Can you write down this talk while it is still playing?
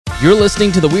You're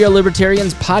listening to the We Are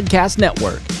Libertarians podcast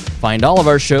network. Find all of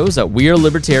our shows at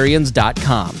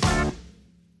wearelibertarians.com.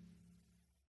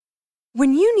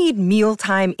 When you need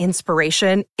mealtime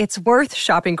inspiration, it's worth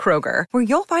shopping Kroger, where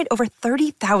you'll find over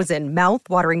 30,000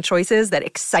 mouth-watering choices that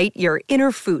excite your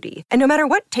inner foodie. And no matter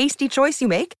what tasty choice you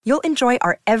make, you'll enjoy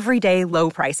our everyday low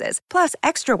prices, plus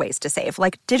extra ways to save,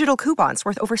 like digital coupons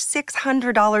worth over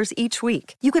 $600 each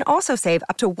week. You can also save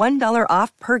up to $1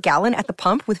 off per gallon at the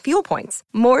pump with fuel points.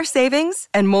 More savings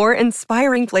and more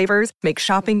inspiring flavors make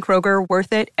shopping Kroger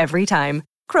worth it every time.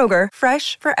 Kroger,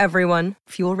 fresh for everyone.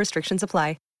 Fuel restrictions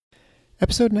apply.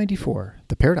 Episode 94,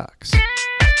 The Paradox.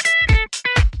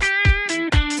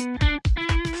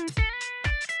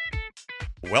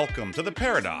 Welcome to The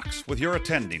Paradox with your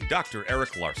attending, Dr.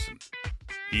 Eric Larson.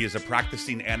 He is a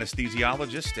practicing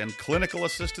anesthesiologist and clinical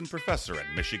assistant professor at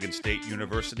Michigan State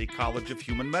University College of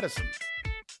Human Medicine.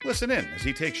 Listen in as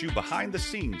he takes you behind the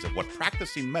scenes of what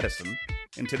practicing medicine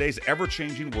in today's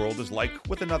ever-changing world is like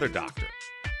with another doctor.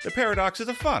 The Paradox is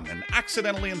a fun and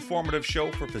accidentally informative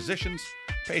show for physicians,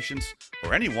 patients,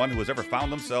 or anyone who has ever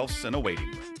found themselves in a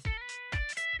waiting room.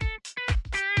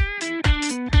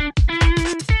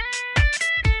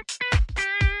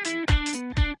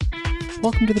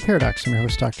 Welcome to The Paradox. I'm your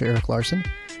host, Dr. Eric Larson.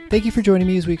 Thank you for joining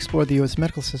me as we explore the U.S.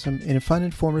 medical system in a fun,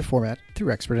 informative format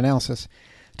through expert analysis.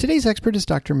 Today's expert is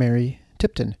Dr. Mary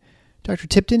Tipton. Dr.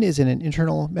 Tipton is an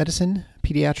internal medicine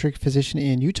pediatric physician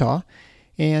in Utah,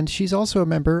 and she's also a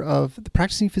member of the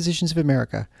Practicing Physicians of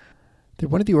America. They're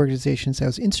one of the organizations that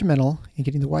was instrumental in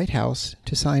getting the White House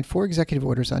to sign 4 executive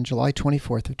orders on July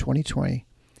 24th of 2020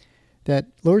 that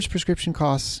lowers prescription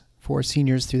costs for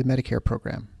seniors through the Medicare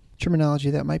program. Terminology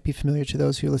that might be familiar to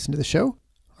those who listen to the show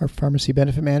are pharmacy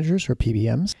benefit managers, or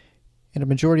PBMs, and a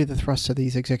majority of the thrust of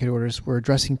these executive orders were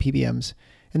addressing PBMs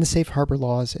and the safe harbor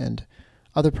laws and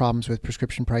other problems with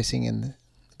prescription pricing in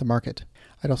the market.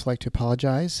 I'd also like to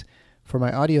apologize for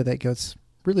my audio that goes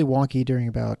really wonky during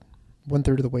about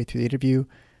 1/3 of the way through the interview.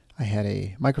 I had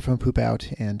a microphone poop out,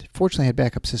 and fortunately I had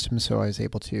backup systems, so I was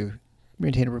able to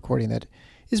maintain a recording that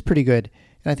is pretty good,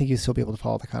 and I think you'll still be able to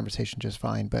follow the conversation just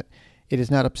fine, but it is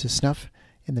not up to snuff,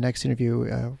 and the next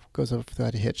interview goes off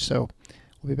without a hitch, so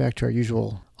we'll be back to our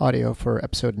usual audio for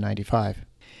episode 95.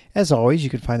 As always, you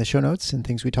can find the show notes and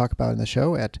things we talk about in the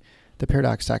show at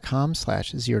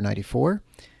theparadox.com/094.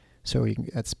 So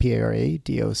that's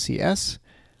PARADOCS.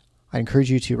 I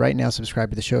encourage you to right now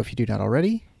subscribe to the show if you do not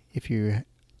already. If you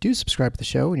do subscribe to the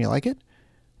show and you like it,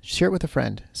 share it with a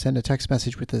friend. Send a text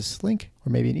message with this link, or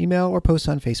maybe an email, or post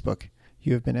on Facebook.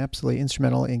 You have been absolutely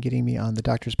instrumental in getting me on the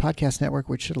Doctors Podcast Network,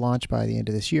 which should launch by the end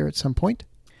of this year at some point,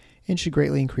 and should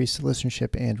greatly increase the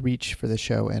listenership and reach for the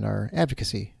show and our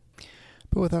advocacy.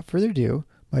 But without further ado,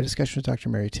 my discussion with Dr.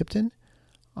 Mary Tipton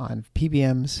on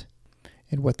PBMs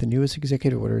and what the newest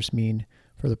executive orders mean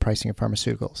for the pricing of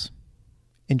pharmaceuticals.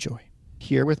 Enjoy.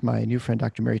 Here with my new friend,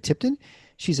 Dr. Mary Tipton.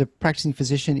 She's a practicing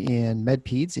physician in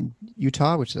MedPeds in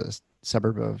Utah, which is a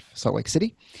suburb of Salt Lake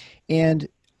City. And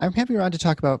I'm having her on to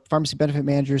talk about pharmacy benefit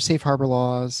managers, safe harbor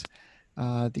laws,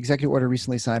 the executive order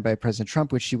recently signed by President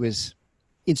Trump, which she was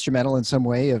instrumental in some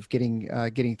way of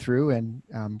getting through and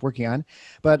working on.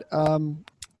 But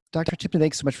Dr. Tipton,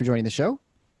 thanks so much for joining the show.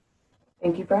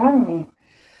 Thank you for having me.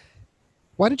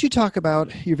 Why don't you talk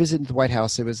about your visit to the White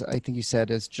House? It was, I think you said,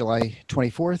 is July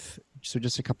 24th, so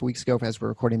just a couple weeks ago as we're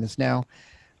recording this now.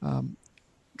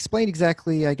 Explain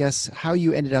exactly, I guess, how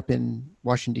you ended up in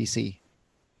Washington, D.C.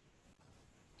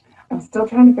 I'm still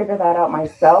trying to figure that out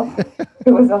myself.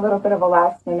 It was a little bit of a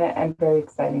last minute and very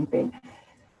exciting thing.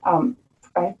 I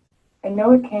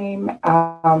know it came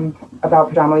about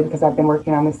predominantly because I've been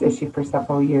working on this issue for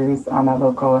several years on a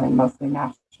local and mostly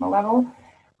national level.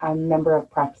 I'm a member of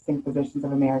Practicing Physicians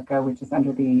of America, which is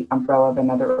under the umbrella of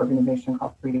another organization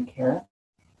called Free to Care.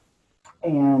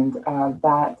 And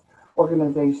that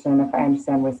organization, if I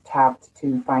understand, was tapped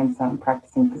to find some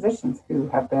practicing physicians who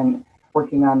have been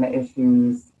working on the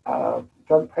issues of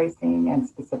drug pricing and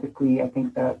specifically, I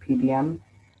think, the PBM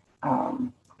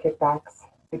kickbacks,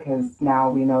 because now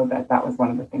we know that that was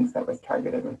one of the things that was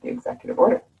targeted with the executive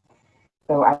order.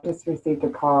 So I just received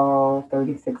a call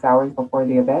 36 hours before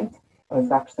the event. I was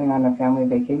actually on a family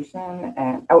vacation,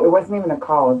 and it wasn't even a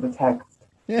call, it was a text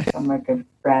from my good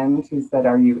friend who said,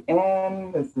 "Are you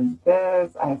in? This is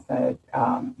this." I said,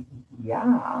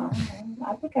 "Yeah,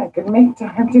 I think I could make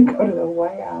time to go to the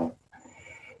White House."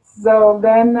 So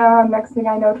then next thing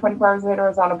I know, 24 hours later, I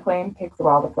was on a plane. It takes a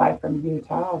while to fly from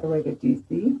Utah all the way to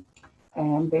DC,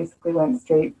 and basically went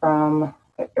straight from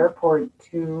the airport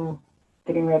to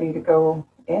getting ready to go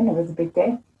in. It was a big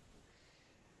day.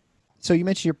 So you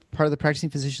mentioned you're part of the Practicing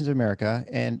Physicians of America,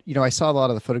 and I saw a lot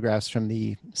of the photographs from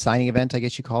the signing event, I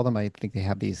guess you call them. I think they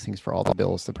have these things for all the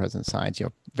bills the president signs.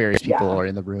 Various people Yeah. are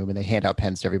in the room and they hand out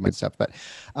pens to everyone and stuff. But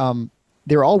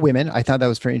they're all women. I thought that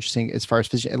was very interesting as far as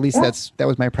physician. At least Yeah. that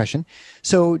was my impression.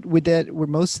 So were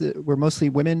mostly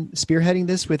women spearheading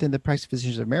this within the Practicing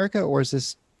Physicians of America, or is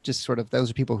this just sort of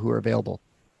those are people who are available?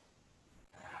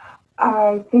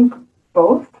 I think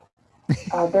both.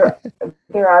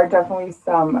 There are definitely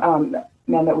some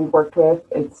men that we've worked with.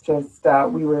 It's just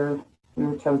we were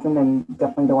chosen, and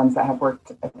definitely the ones that have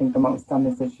worked, I think, the most on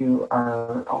this issue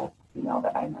are all female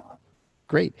that I know of.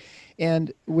 Great.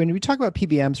 And when we talk about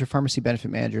PBMs or pharmacy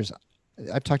benefit managers,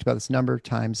 I've talked about this a number of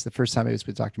times. The first time it was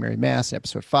with Dr. Mary Mass in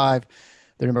episode 5.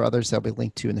 There are a number of others that will be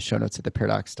linked to in the show notes at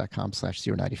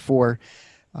theparadox.com/094.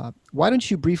 Why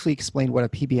don't you briefly explain what a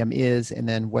PBM is and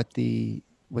then what the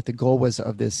goal was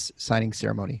of this signing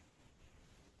ceremony?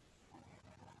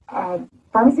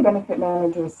 Pharmacy benefit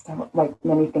managers, like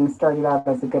many things, started out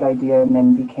as a good idea and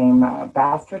then became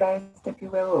bastardized, if you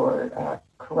will, or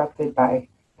corrupted by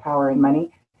power and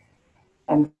money.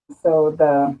 And so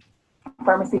the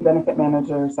pharmacy benefit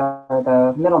managers are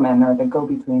the middlemen or the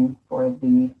go-between for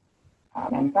the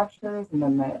manufacturers and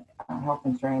then the health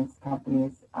insurance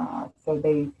companies. So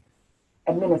they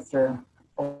administer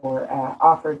or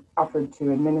offered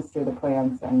to administer the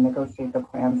plans and negotiate the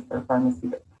plans for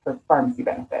pharmacy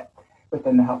benefit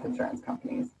within the health insurance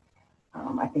companies.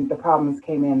 I think the problems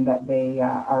came in that they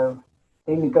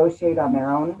negotiate on their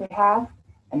own behalf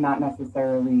and not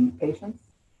necessarily patients.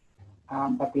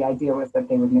 But the idea was that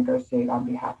they would negotiate on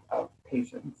behalf of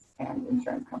patients and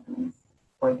insurance companies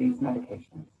for these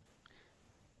medications.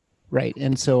 Right.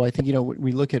 And so I think, when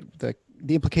we look at the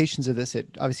implications of this, it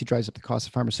obviously drives up the cost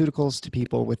of pharmaceuticals to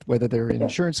people with whether they're in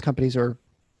insurance companies or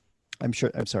I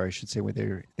should say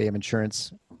whether they have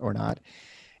insurance or not.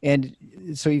 And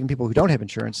so even people who don't have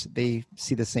insurance, they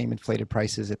see the same inflated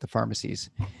prices at the pharmacies,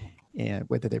 and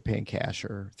whether they're paying cash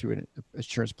or through an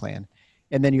insurance plan.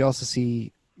 And then you also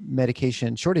see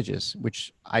medication shortages,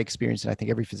 which I experienced, and I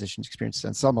think every physician's experienced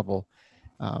on some level.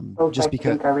 Both just I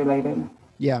because think are related.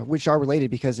 Yeah, which are related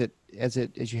because as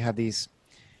you have these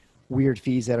weird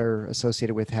fees that are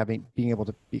associated with being able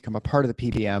to become a part of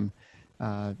the PBM.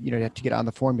 You have to get on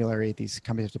the formulary. These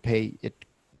companies have to pay. It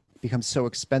becomes so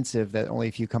expensive that only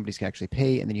a few companies can actually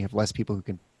pay, and then you have less people who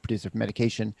can produce their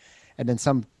medication, and then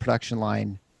some production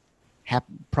line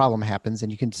problem happens,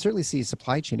 and you can certainly see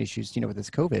supply chain issues. With this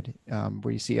COVID,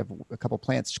 where you see a couple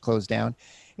plants closed down,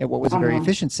 and what was a very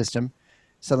efficient system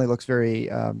suddenly looks very.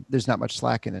 There's not much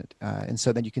slack in it, and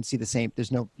so then you can see the same.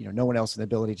 There's no one else in the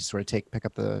ability to sort of pick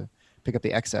up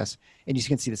the excess, and you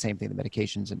can see the same thing, the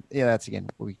medications. And that's again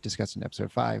what we discussed in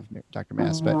episode 5, Dr.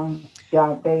 Mass. But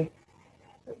they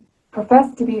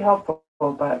profess to be helpful,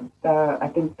 but I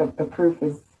think the proof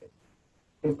is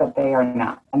that they are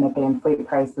not, and that they inflate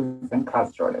prices and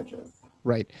cause shortages.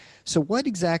 Right. So what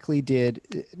exactly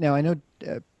now I know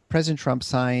President Trump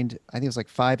signed, I think it was like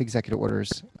 5 executive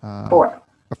orders. 4.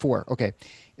 4. Okay.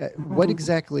 What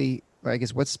exactly, or I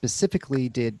guess what specifically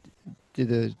did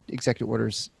the executive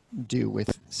orders do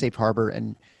with safe harbor?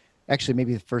 And actually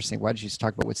maybe the first thing, why don't you just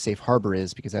talk about what safe harbor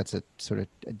is, because that's a sort of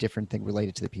a different thing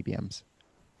related to the PBMs.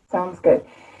 Sounds good.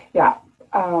 Yeah.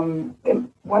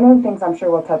 One of the things I'm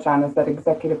sure we'll touch on is that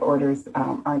executive orders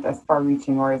aren't as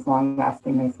far-reaching or as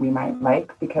long-lasting as we might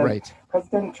like, because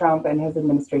President Trump and his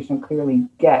administration clearly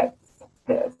gets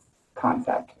this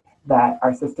concept that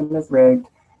our system is rigged,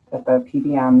 that the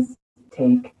PBMs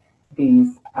take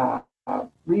these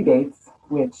rebates,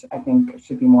 which I think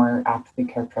should be more aptly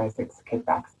characterized as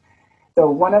kickbacks. So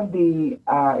one of the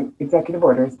executive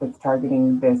orders that's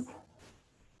targeting this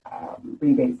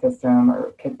rebate system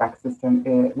or kickback system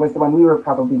was the one we were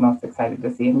probably most excited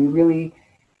to see. And we really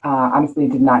honestly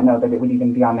did not know that it would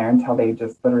even be on there until they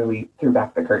just literally threw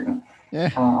back the curtain. Yeah.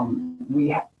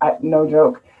 No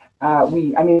joke.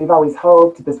 We've always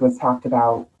hoped. This was talked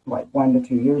about 1 to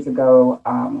 2 years ago.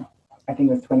 I think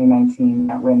it was 2019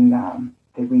 when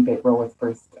the rebate rule was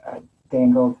first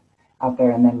dangled out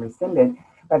there and then rescinded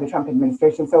by the Trump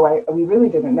administration. So we really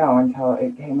didn't know until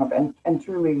it came up, and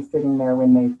truly sitting there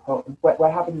when they pull,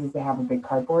 what happens is they have a big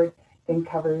cardboard thing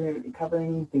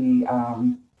covering the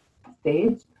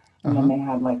stage, and then they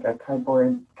had like a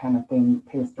cardboard kind of thing,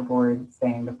 poster board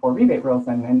saying the 4 rebate rules,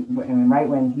 and right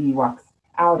when he walks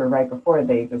out or right before,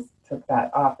 they just took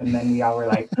that off, and then we all were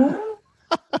like,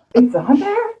 it's on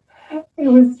there? It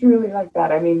was truly like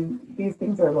that. I mean, these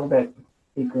things are a little bit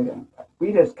secret, and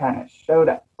we just kind of showed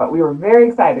up. But we were very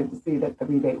excited to see that the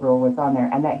rebate rule was on there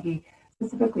and that he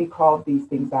specifically called these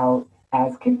things out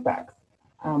as kickbacks.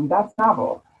 That's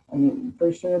novel. I mean,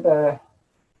 for sure, the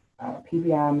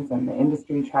PBMs and the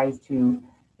industry tries to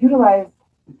utilize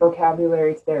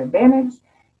vocabulary to their advantage,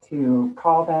 to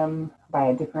call them by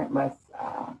a different, less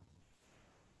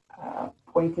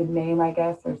pointed name, I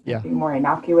guess, or something more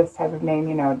innocuous type of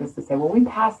name, just to say, well, we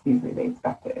pass these rebates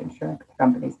back to insurance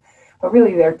companies. But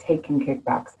really, they're taking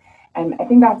kickbacks. And I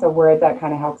think that's a word that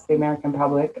kind of helps the American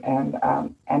public and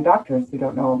doctors who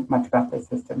don't know much about the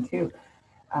system too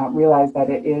realize that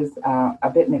it is a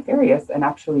bit nefarious and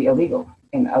actually illegal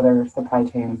in other supply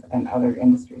chains and other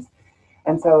industries.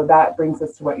 And so that brings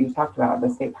us to what you talked about, the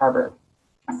safe harbor.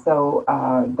 So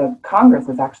the Congress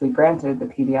has actually granted the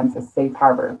PBMs a safe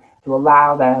harbor to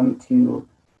allow them to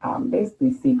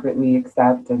basically secretly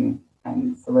accept and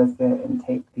solicit and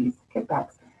take these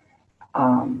kickbacks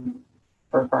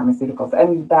for pharmaceuticals.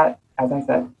 And that, as I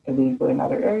said, illegal in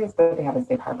other areas, but they have a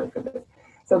safe harbor for this.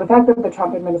 So the fact that the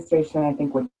Trump administration, I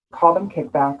think, would call them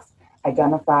kickbacks,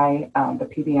 identify the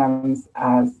PBMs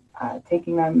as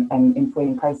taking them and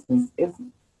inflating prices is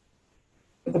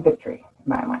a victory in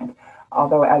my mind.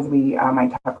 Although, as we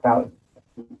might talk about,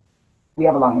 we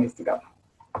have a long ways to go.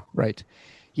 Right.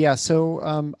 Yeah.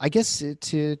 So I guess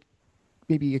to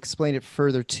maybe explain it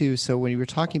further too. So when you were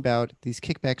talking about these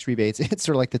kickbacks, rebates, it's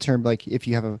sort of like the term, like if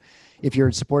you're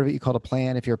in support of it, you call it a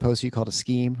plan. If you're opposed to it, you call it a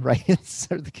scheme, right? It's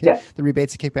sort of the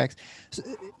rebates and kickbacks. So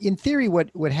in theory,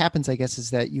 what happens, I guess, is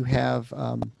that you have,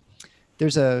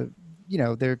 there's a,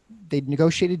 they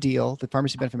negotiate a deal. The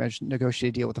pharmacy benefit managers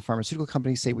negotiate a deal with the pharmaceutical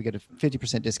companies, say we get a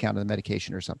 50% discount on the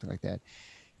medication or something like that.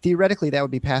 Theoretically, that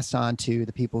would be passed on to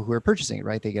the people who are purchasing it,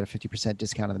 right? They get a 50%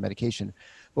 discount on the medication.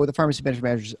 But what the pharmacy benefit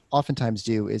managers oftentimes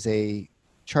do is they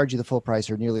charge you the full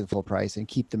price or nearly the full price and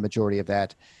keep the majority of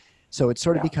that. So it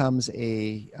sort of becomes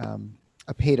a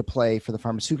pay to play for the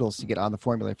pharmaceuticals to get on the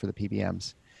formulary for the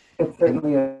PBMs. It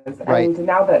certainly is. Right. And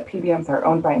now that PBMs are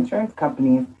owned by insurance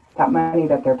companies, that money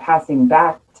that they're passing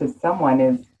back to someone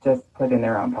is just put in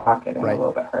their own pocket and a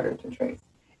little bit harder to trace.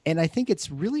 And I think it's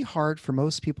really hard for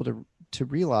most people to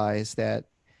realize that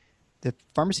the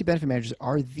pharmacy benefit managers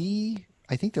are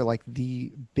I think they're like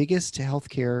the biggest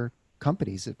healthcare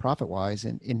companies profit-wise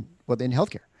in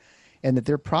healthcare, and that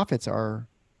their profits are,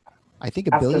 I think,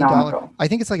 $1 billion. I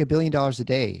think it's like $1 billion a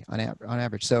day on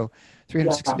average. So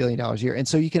 $360 billion a year. And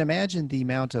so you can imagine the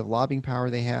amount of lobbying power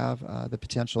they have, the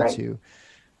potential to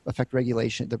affect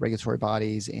regulation, the regulatory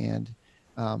bodies, and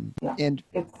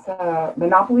it's a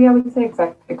monopoly, I would say,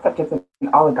 except it's an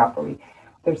oligopoly.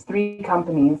 There's three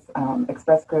companies,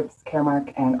 Express Scripts,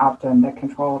 Caremark, and Optum, that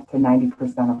control up to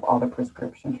 90% of all the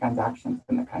prescription transactions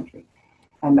in the country.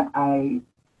 And I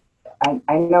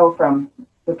know from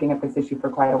looking at this issue for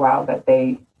quite a while that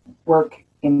they work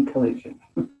in collusion.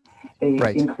 They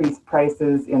increase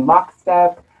prices in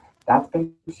lockstep. That's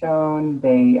been shown.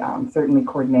 They certainly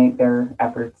coordinate their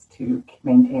efforts to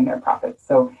maintain their profits.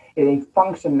 So they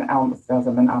function almost as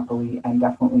a monopoly and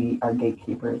definitely are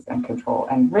gatekeepers and control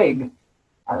and rig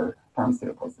our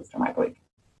pharmaceutical system, I believe.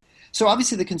 So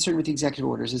obviously the concern with the executive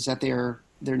orders is that they're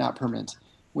not permanent.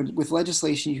 With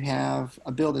legislation, you have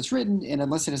a bill that's written, and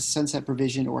unless it has a sunset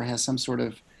provision or has some sort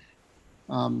of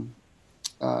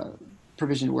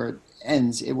provision where it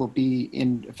ends, it will be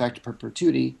in effect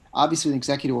perpetuity. Obviously, with an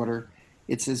executive order,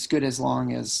 it's as good as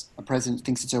long as a president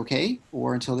thinks it's okay,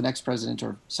 or until the next president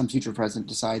or some future president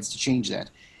decides to change that.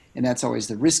 And that's always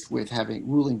the risk with having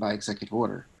ruling by executive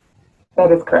order.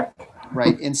 That is correct.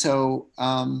 Right. And so,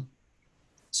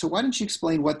 so why don't you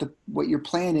explain what your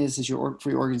plan is for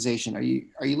your organization? Are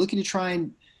you looking to try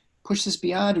and push this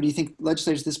beyond, or do you think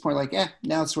legislators at this point are like,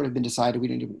 now it's sort of been decided, we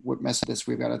don't need to mess with this,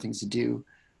 we've got other things to do?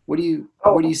 What's your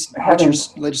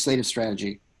legislative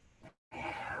strategy?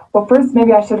 Well, first,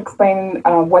 maybe I should explain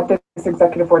what this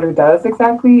executive order does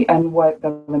exactly and what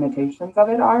the limitations of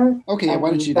it are. Okay, why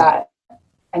don't you do that?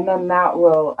 And then that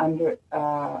will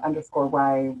underscore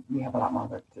why we have a lot more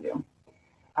work to do.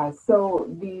 So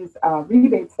these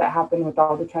rebates that happen with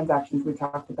all the transactions we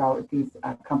talked about with these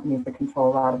companies that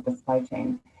control a lot of the supply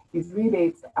chain, these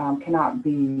rebates cannot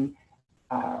be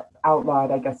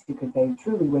outlawed, I guess you could say,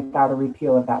 truly without a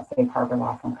repeal of that safe harbor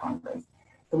law from Congress.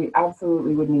 So we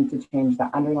absolutely would need to change the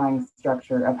underlying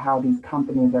structure of how these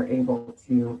companies are able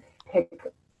to pick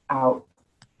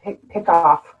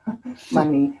off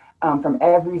money from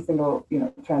every single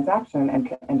transaction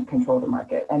and control the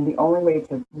market. And the only way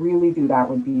to really do that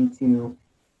would be to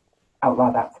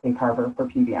outlaw that safe harbor for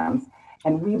PBMs.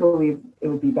 And we believe it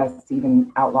would be best to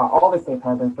even outlaw all the safe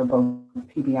harbor for both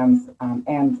PBMs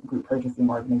and group purchasing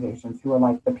organizations, who are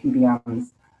like the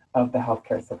PBMs of the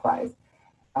healthcare supplies.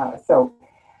 So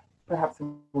perhaps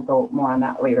we'll go more on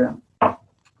that later.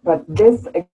 but this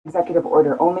executive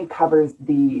order only covers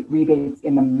the rebates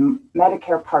in the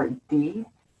Medicare Part D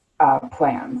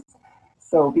plans.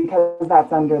 So because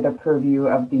that's under the purview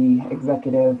of the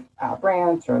executive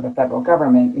branch or the federal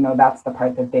government, that's the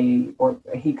part that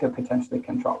he could potentially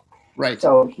control. Right.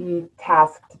 So he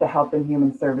tasked the Health and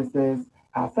Human Services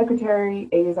Secretary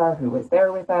Azar, who was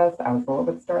there with us. I was a little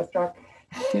bit starstruck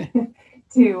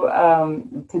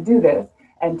to do this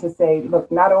and to say,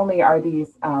 look, not only are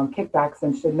these kickbacks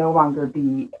and should no longer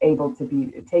be able to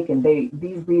be taken,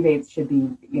 these rebates should be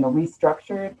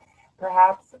restructured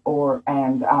perhaps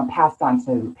and passed on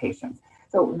to patients.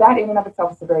 So that in and of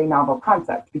itself is a very novel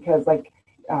concept because, like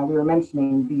we were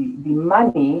mentioning, the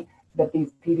money that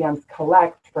these PBMs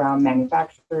collect from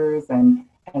manufacturers and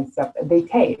stuff, they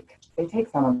take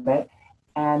some of it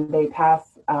and they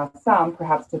pass some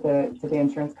perhaps to the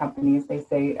insurance companies. They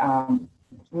say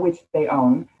which they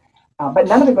own, but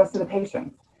none of it goes to the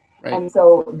patients. Right. And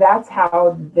so that's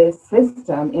how this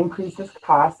system increases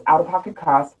costs, out-of-pocket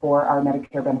costs for our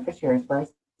Medicare beneficiaries, for our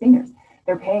seniors.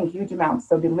 They're paying huge amounts.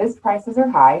 So the list prices are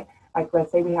high. Like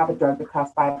let's say we have a drug that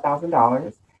costs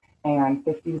 $5,000 and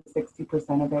 50 to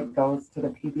 60% of it goes to the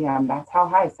PBM. That's how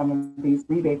high some of these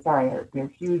rebates are. They're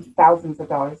huge, thousands of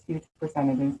dollars, huge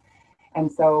percentages.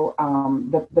 And so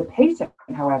the patient,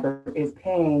 however, is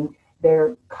paying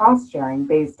their cost sharing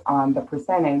based on the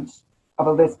percentage of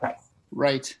a list price.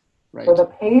 Right. So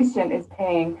the patient is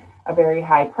paying a very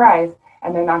high price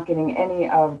and they're not getting any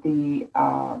of the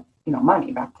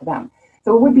money back to them.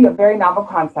 So it would be a very novel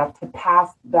concept to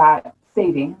pass that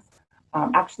savings,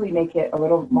 actually make it a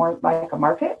little more like a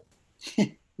market.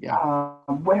 Yeah.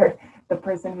 Where the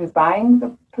person who's buying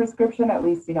the prescription, at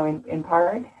least in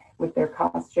part with their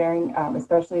cost sharing,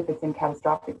 especially if it's in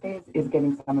catastrophic phase, is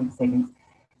getting some of the savings.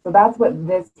 So that's what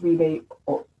this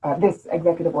this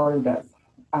executive order does.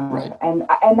 Right. And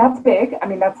that's big. I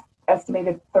mean, that's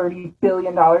estimated $30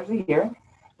 billion a year.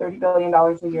 $30 billion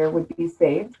a year would be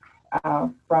saved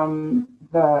from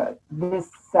this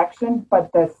section,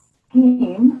 but the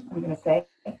scheme, I'm going to say,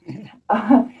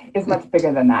 is much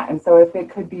bigger than that. And so if it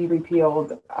could be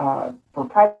repealed for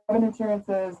private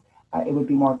insurances, it would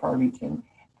be more far-reaching.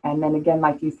 And then again,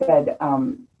 like you said,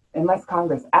 unless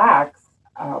Congress acts,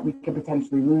 we could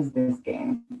potentially lose this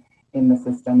game in the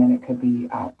system and it could be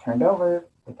turned over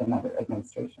with another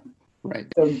administration. Right.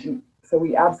 So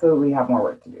we absolutely have more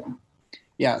work to do.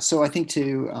 Yeah. So I think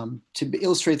to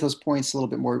illustrate those points a little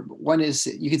bit more, one is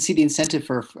you can see the incentive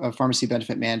for a pharmacy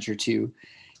benefit manager to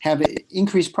have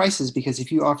increased prices, because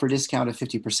if you offer a discount of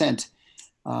 50%,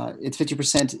 it's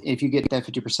 50%. If you get that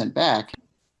 50% back,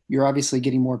 you're obviously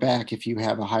getting more back if you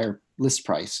have a higher list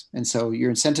price. And so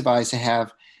you're incentivized to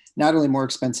have not only more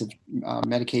expensive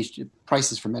medication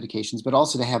prices for medications, but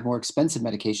also to have more expensive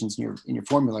medications in your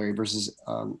formulary versus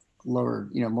lower,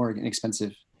 more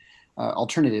inexpensive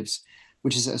alternatives,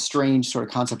 which is a strange sort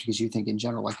of concept because you think in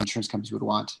general, like insurance companies would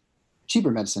want cheaper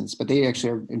medicines, but they actually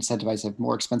are incentivized to have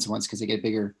more expensive ones because they get a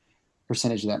bigger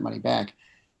percentage of that money back.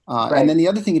 Right. And then the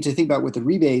other thing to think about with the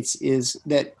rebates is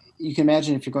that you can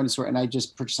imagine if you're going to store, and I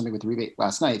just purchased something with a rebate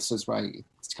last night, so that's why it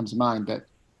comes to mind, but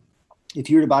if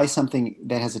you were to buy something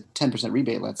that has a 10%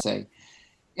 rebate, let's say,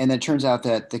 and then it turns out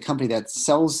that the company that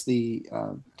sells the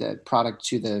product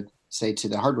to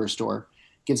the hardware store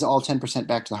gives all 10%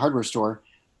 back to the hardware store,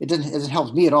 it doesn't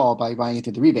help me at all by buying it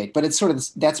through the rebate. But it's sort of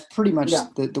that's pretty much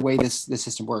the way this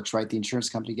system works, right? The insurance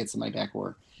company gets the money back,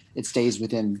 or it stays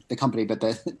within the company, but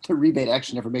the rebate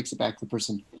actually never makes it back to the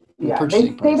person. They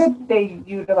say that they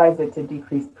utilize it to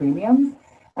decrease premiums.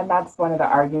 And that's one of the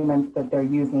arguments that they're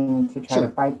using to try to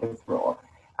fight this rule.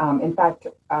 In fact,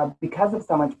 because of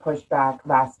so much pushback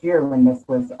last year when this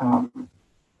was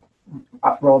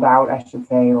rolled out, I should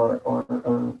say,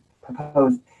 or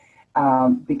proposed,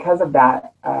 because of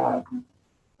that,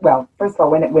 well, first of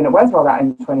all, when it was rolled out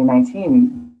in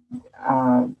 2019,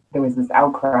 there was this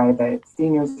outcry that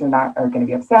seniors are going to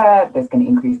be upset, that's going to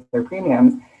increase their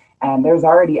premiums. And there's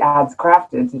already ads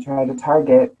crafted to try to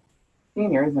target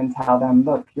seniors and tell them,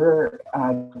 look, your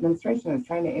administration is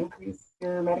trying to increase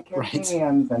your Medicare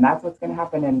premiums, and that's what's going to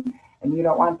happen, and you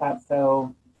don't want that.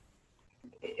 So,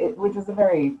 which is a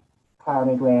very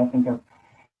clouded way, I think, of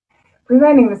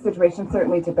presenting the situation,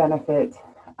 certainly to benefit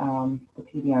the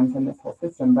PBMs in this whole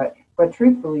system. But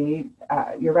truthfully,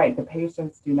 you're right, the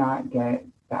patients do not get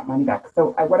that money back.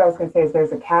 So what I was going to say is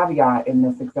there's a caveat in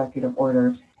this executive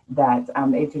order that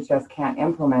HHS can't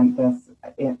implement this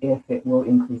if it will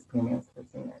increase premiums for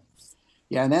seniors.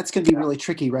 Yeah, and that's going to be really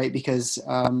tricky, right? Because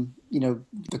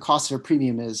the cost of a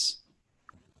premium is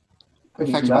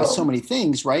affected by so many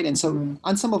things, right? And so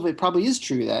on some of it probably is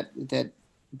true that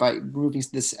by removing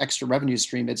this extra revenue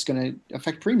stream, it's going to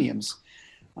affect premiums.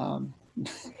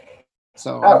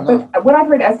 So, but what I've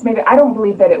heard estimated, I don't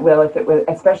believe that it will, if it was,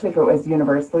 especially if it was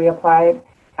universally applied,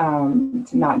 to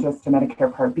not just to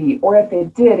Medicare Part B, or if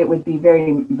it did, it would be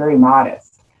very, very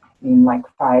modest. I mean, like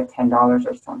 $5-10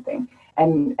 or something,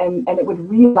 and it would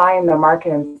realign the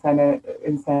market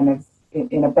incentives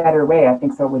in a better way. I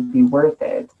think so it would be worth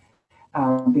it,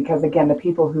 because again, the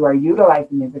people who are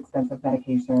utilizing these expensive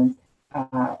medications,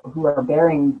 who are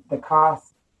bearing the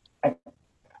cost at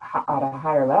a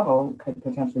higher level, could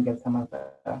potentially get some of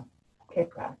the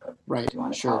kickback, or right, what you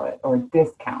want to sure. call it, or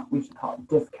discount. We should call it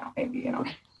discount, maybe, you know.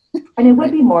 And it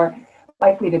would be more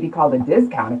likely to be called a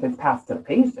discount if it's passed to the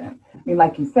patient. I mean,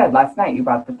 like you said, last night you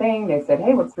bought the thing, they said,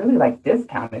 hey, well, it's really like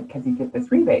discounted because you get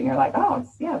this rebate. And you're like, oh,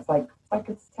 it's like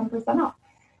it's 10% off.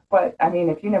 But I mean,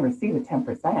 if you never see the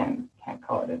 10%, you can't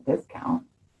call it a discount.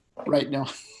 Right. No,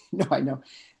 I know.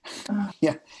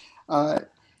 Yeah.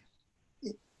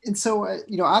 And so,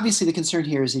 obviously the concern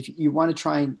here is if you want to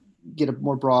try and get a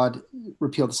more broad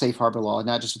repeal of the safe harbor law,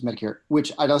 not just with Medicare,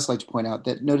 which I'd also like to point out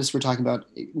that notice we're talking about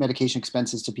medication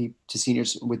expenses to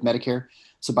seniors with Medicare.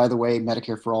 So by the way,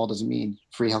 Medicare for all doesn't mean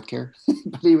free healthcare.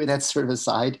 But anyway, that's sort of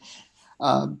aside.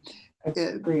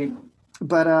 Agreed.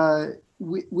 But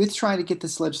with trying to get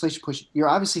this legislation pushed, you're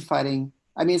obviously fighting.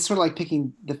 I mean, it's sort of like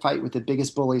picking the fight with the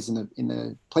biggest bullies in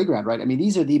the playground, right? I mean,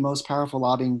 these are the most powerful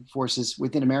lobbying forces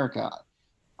within America.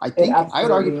 I think I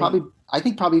would argue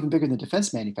probably even bigger than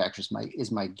defense manufacturers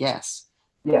is my guess.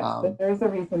 Yes, there's a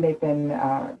reason they've been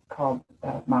called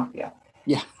mafia.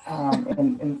 Yeah.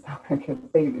 And so because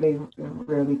they're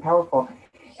really powerful.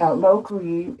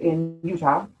 Locally in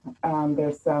Utah,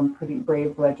 there's some pretty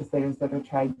brave legislators that have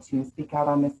tried to speak out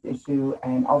on this issue,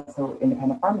 and also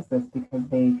independent pharmacists, because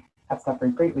they have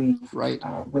suffered greatly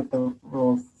with the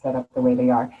rules set up the way they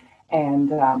are.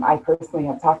 And I personally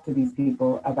have talked to these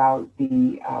people about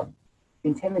the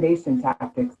intimidation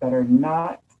tactics that are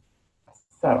not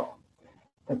subtle,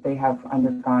 that they have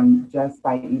undergone just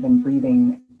by even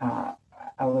breathing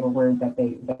a little word that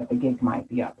the gig might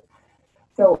be up.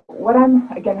 So what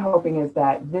I'm again hoping is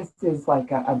that this is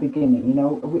like a beginning. You know,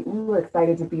 we were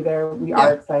excited to be there. We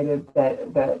are excited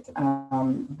that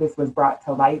this was brought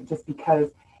to light, just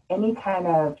because any kind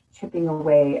of chipping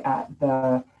away at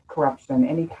the corruption,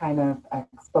 any kind of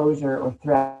exposure or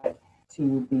threat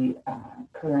to the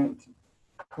current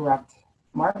corrupt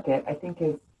market, I think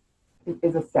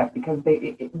is a step, because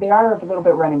they are a little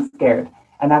bit running scared,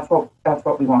 and that's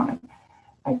what we want.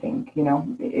 I think, you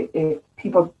know, if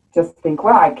people just think,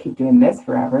 well, I keep doing this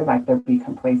forever, like they'll be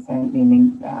complacent,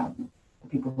 meaning the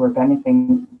people who are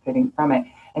benefiting from it.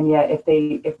 And yet,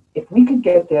 if we could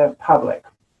get the public,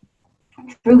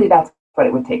 truly, that's what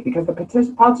it would take, because the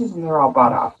politicians are all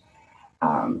bought off.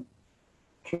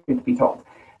 Truth be told,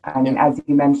 I mean, as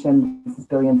you mentioned, this is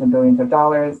billions and billions of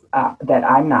dollars that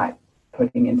I'm not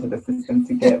putting into the system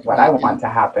to get what I want to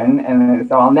happen, and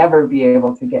so I'll never be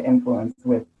able to get influence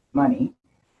with money.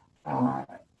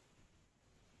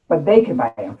 But they can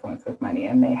buy influence with money,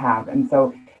 and they have. And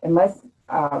so unless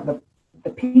the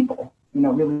people, you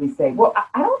know, really say, well,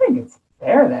 I don't think it's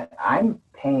fair that I'm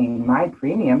paying my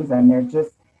premiums and they're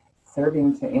just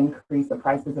serving to increase the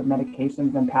prices of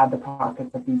medications and pad the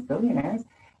pockets of these billionaires.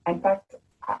 In fact,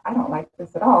 I don't like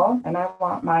this at all, and I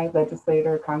want my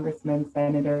legislator, congressman,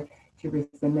 senator to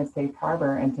rescind this safe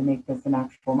harbor and to make this an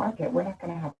actual market. We're not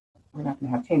going to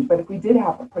have change. But if we did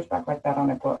have a pushback like that on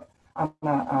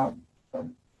a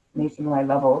nationwide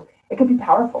level, it could be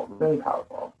powerful, really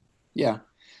powerful. Yeah.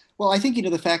 Well, I think, you know,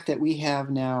 the fact that we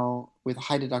have now with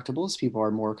high deductibles, people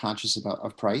are more conscious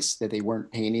of price, that they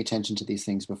weren't paying any attention to these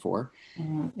things before.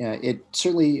 Mm-hmm. It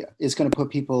certainly is going to put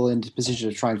people into position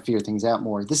to try and figure things out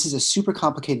more. This is a super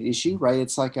complicated issue, right?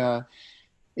 It's like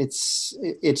it's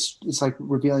like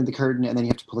revealing the curtain, and then you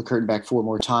have to pull the curtain back 4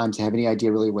 more times to have any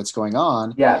idea really what's going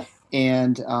on. Yes.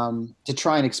 And to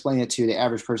try and explain it to the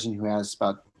average person who has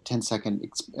about 10-second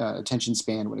attention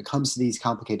span when it comes to these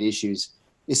complicated issues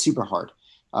is super hard.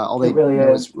 All they really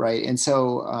know is right. And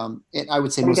so I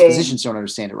would say most physicians don't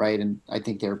understand it, right? And I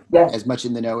think they're as much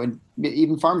in the know, and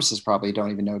even pharmacists probably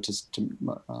don't even know to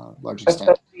large extent.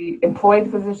 Especially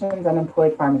employed physicians and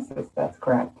employed pharmacists, that's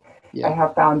correct. Yeah. I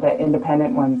have found that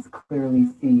independent ones clearly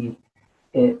see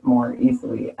it more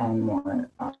easily and more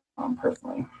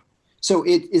personally. So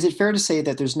is it fair to say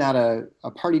that there's not a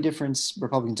party difference,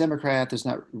 Republican, Democrat? There's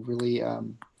not really,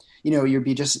 you'd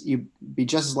be just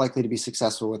as likely to be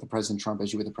successful with the President Trump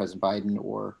as you with the President Biden,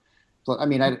 or, I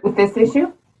mean, with this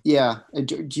issue? Yeah.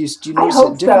 Do you notice I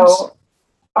hope a difference? So.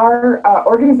 Our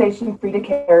organization, Free to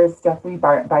Care, is definitely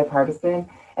bipartisan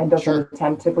and doesn't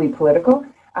attempt to be political.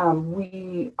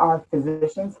 We are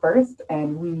physicians first,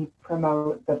 and we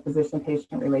promote the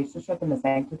physician-patient relationship and the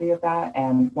sanctity of that,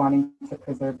 and wanting to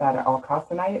preserve that at all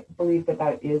costs. And I believe that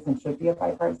that is and should be a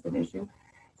bipartisan issue.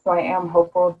 So I am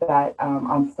hopeful that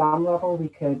on some level we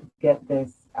could get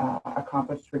this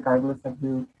accomplished, regardless of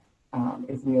who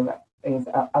is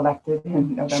elected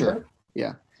in November. Sure.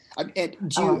 Yeah. And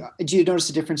do you notice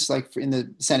a difference, like in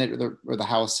the Senate or the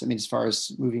House? I mean, as far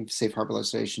as moving safe harbor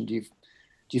legislation, do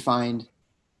you find?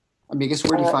 I mean, I guess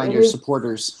where do you find your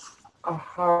supporters?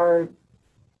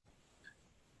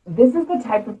 This is the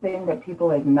type of thing that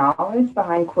people acknowledge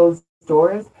behind closed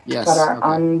doors, yes, but are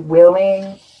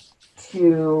unwilling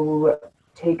to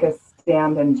take a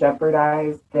stand and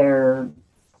jeopardize their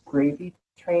gravy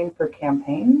train for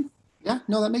campaigns. Yeah,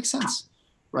 no, that makes sense,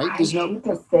 right? I hate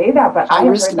to say that, but I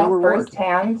have heard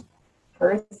that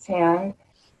firsthand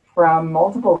from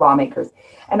multiple lawmakers.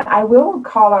 And I will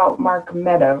call out Mark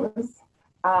Meadows.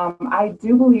 I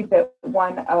do believe that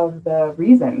one of the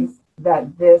reasons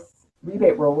that this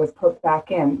rebate rule was put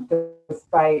back in,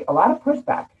 despite a lot of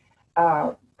pushback,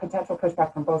 potential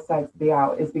pushback from both sides of the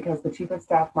aisle, is because the Chief of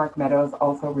Staff, Mark Meadows,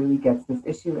 also really gets this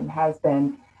issue and has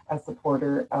been a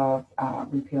supporter of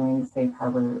repealing the safe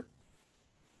harbor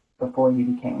before he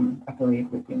became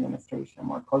affiliated with the administration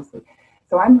more closely.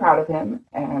 So I'm proud of him,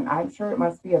 and I'm sure it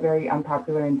must be a very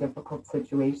unpopular and difficult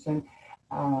situation.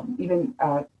 Even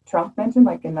Trump mentioned,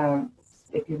 like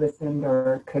if you listened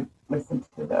or could listen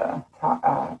to the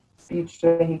speech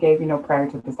that he gave, prior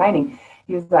to the signing,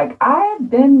 he was like, I've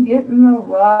been getting a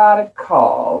lot of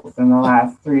calls in the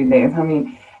last 3 days. I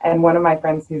mean, and one of my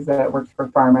friends who's works for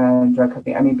pharma and drug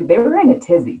company, I mean, they were in a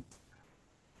tizzy.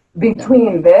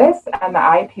 Between this and the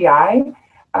IPI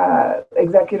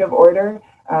executive order,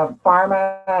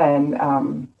 pharma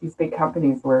and these big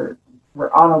companies were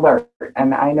on alert.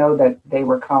 And I know that they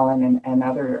were calling, and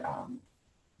other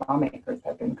lawmakers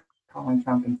have been calling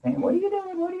Trump and saying, what are you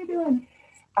doing? What are you doing?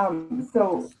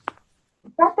 So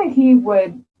the fact that he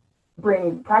would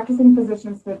bring practicing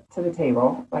physicians to the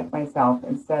table, like myself,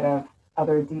 instead of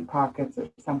other deep pockets or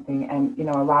something, and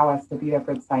allow us to be there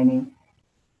for the signing,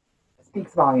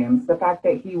 speaks volumes. The fact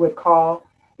that he would call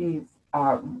these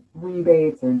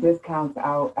rebates or discounts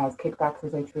out as kickbacks,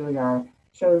 as they truly are,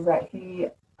 shows that he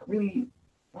really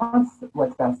wants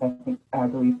what's best, I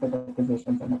believe, for the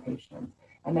physicians and the patients,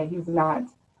 and that he's not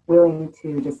willing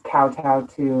to just kowtow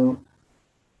to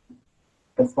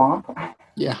the swamp.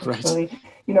 Yeah, right. Really,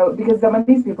 because some of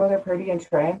these people, they're pretty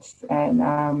entrenched,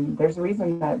 and there's a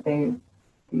reason that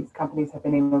these companies have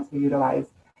been able to utilize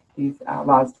these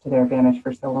laws to their advantage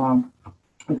for so long,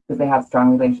 because they have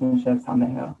strong relationships on the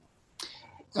Hill.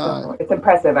 So it's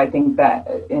impressive, I think, that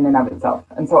in and of itself.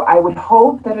 And so I would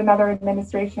hope that another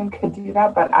administration could do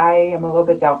that, but I am a little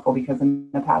bit doubtful, because in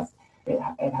the past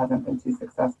it hasn't been too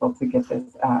successful to get this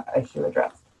issue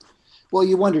addressed. Well,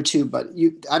 you wonder too, but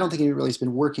I don't think anybody really has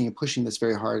been working and pushing this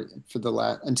very hard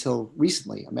until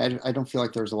recently. I mean, I don't feel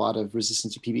like there was a lot of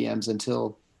resistance to PBMs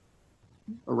until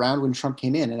around when Trump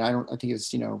came in, and I think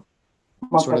it's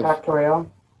multifactorial.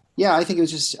 Yeah, I think it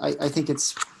was just. I think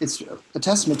it's a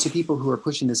testament to people who are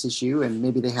pushing this issue, and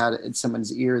maybe they had it in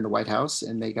someone's ear in the White House,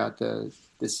 and they got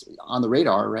this on the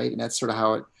radar, right? And that's sort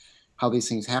of how these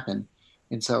things happen.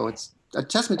 And so it's a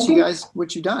testament to you guys,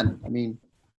 what you've done. I mean,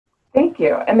 thank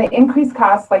you. And the increased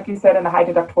costs, like you said, in the high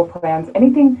deductible plans,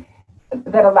 anything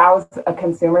that allows a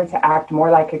consumer to act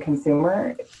more like a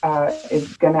consumer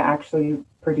is going to actually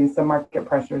produce some market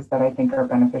pressures that I think are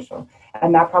beneficial.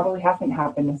 And that probably hasn't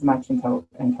happened as much until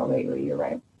lately. You're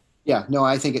right. Yeah, no,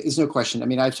 I think there's no question. I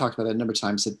mean, I've talked about that a number of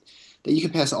times, that you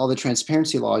can pass all the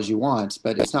transparency laws you want,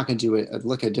 but it's not going to make it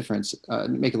look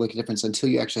a difference until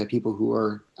you actually have people who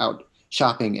are out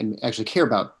shopping and actually care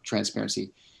about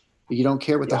transparency. If you don't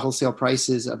care what the wholesale price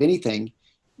is of anything,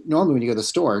 normally when you go to the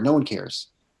store, no one cares.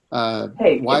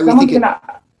 Hey, if someone's going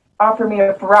to offer me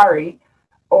a Ferrari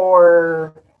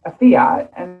or a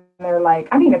Fiat, and they're like,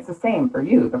 I mean, it's the same for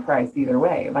you, the price either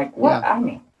way. Like, what? Yeah. I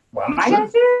mean, what am I going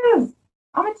to choose?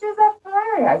 I'm going to choose that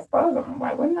Ferrari, I suppose.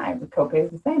 Why wouldn't I? The copay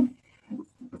is the same.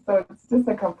 So it's just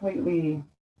a completely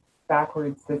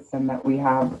backwards system that we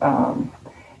have.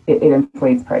 It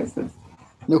inflates prices.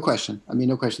 No question. I mean,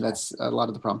 no question. That's a lot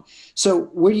of the problem. So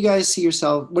where do you guys see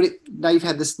yourself? Now you've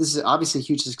had this is obviously a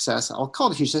huge success. I'll call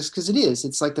it a huge success because it is.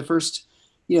 It's like the first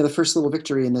little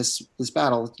victory in this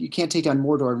battle. You can't take down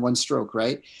Mordor in one stroke,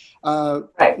 right?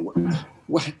 Right.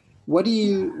 What do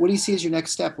you see as your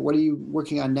next step? What are you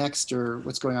working on next, or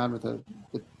what's going on with the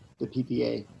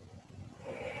PPA?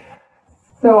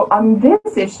 So on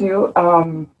this issue,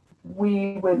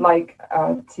 we would like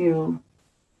to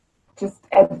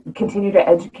continue to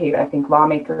educate, I think,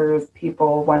 lawmakers,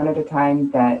 people one at a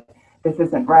time, that this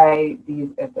isn't right.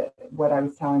 What I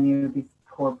was telling you, these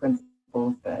core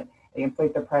principles, that they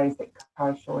inflate the price, they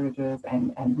cause shortages,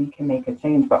 and we can make a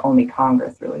change, but only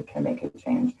Congress really can make a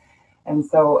change. And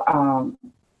so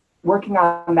working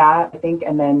on that, I think,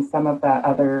 and then some of the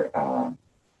other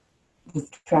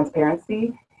just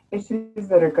transparency issues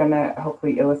that are going to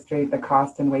hopefully illustrate the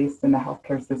cost and waste in the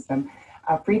healthcare system.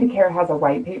 Free to Care has a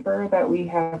white paper that we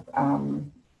have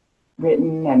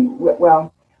written, and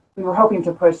we were hoping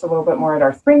to push a little bit more at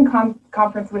our spring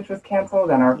conference, which was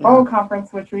canceled, and our fall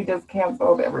conference, which we just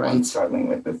canceled. Everyone's struggling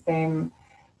with the same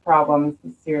problems,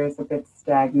 serious, a bit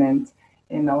stagnant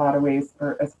in a lot of ways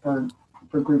for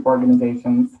group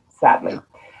organizations, sadly.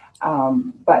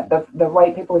 But the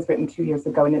white paper was written 2 years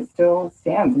ago, and it still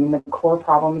stands. I mean, the core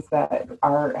problems that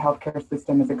our healthcare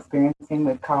system is experiencing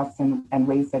with costs and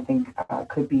waste, I think,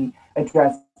 could be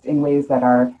addressed in ways that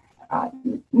are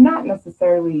not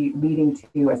necessarily leading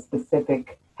to a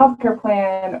specific healthcare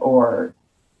plan or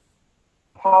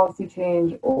policy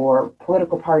change or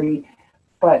political party,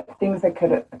 but things that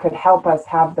could help us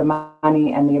have the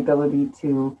money and the ability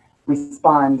to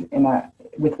respond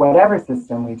with whatever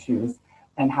system we choose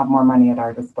and have more money at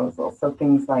our disposal. So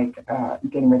things like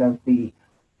getting rid of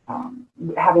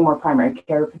having more primary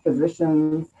care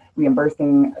physicians,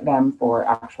 reimbursing them for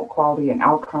actual quality and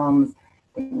outcomes,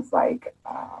 things like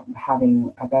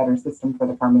having a better system for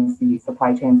the pharmacy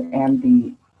supply chains and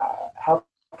the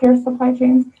healthcare supply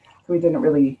chains. So we didn't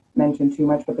really mention too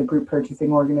much, but the group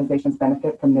purchasing organizations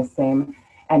benefit from this same,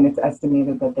 and it's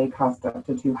estimated that they cost up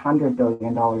to $200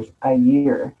 billion a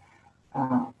year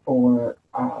for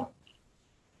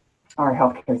our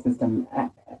healthcare system,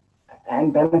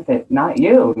 and benefit not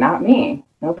you, not me,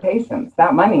 no patients.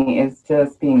 That money is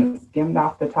just being skimmed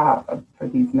off the top for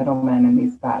these middlemen and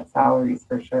these fat salaries,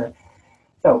 for sure.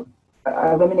 So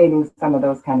eliminating some of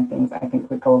those kind of things, I think,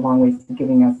 would go a long way to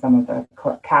giving us some of the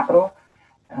capital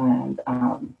and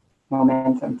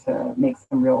momentum to make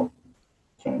some real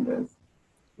changes.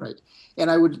 Right.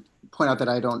 And I would point out that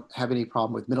I don't have any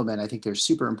problem with middlemen. I think they're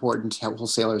super important to have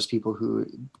wholesalers, people who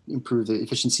improve the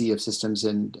efficiency of systems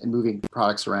and moving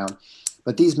products around.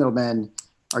 But these middlemen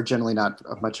are generally not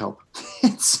of much help.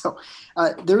 So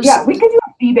we could do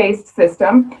a fee-based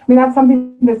system. I mean, that's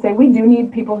something to say. We do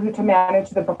need people to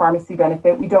manage the pharmacy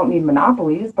benefit. We don't need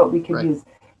monopolies, but we could use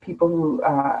people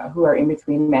who are in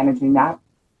between managing that.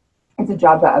 It's a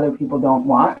job that other people don't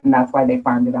want, and that's why they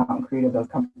farmed it out and created those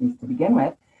companies to begin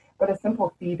with. But a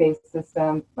simple fee-based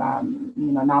system,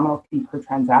 nominal fee per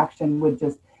transaction, would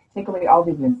just take away all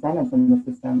these incentives in the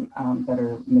system that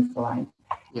are misaligned.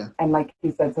 Yeah. And like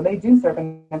you said, so they do serve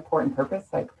an important purpose.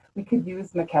 Like we could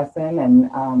use McKesson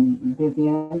and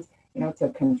Vizient, to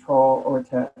control, or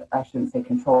I shouldn't say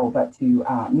control, but to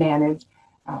manage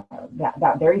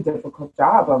that very difficult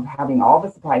job of having all the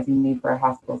supplies you need for a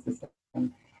hospital system.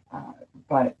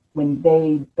 But when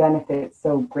they benefit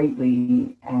so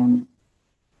greatly, and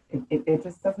it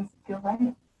just doesn't feel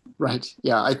right. Right.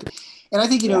 Yeah. I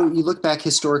think, you look back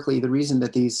historically, the reason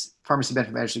that these pharmacy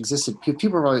benefit managers existed,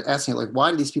 people are always asking, like,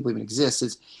 why do these people even exist?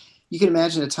 Is you can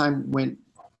imagine a time when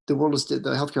the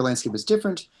healthcare landscape was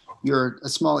different. You're a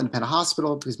small independent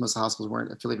hospital, because most of the hospitals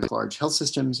weren't affiliated with large health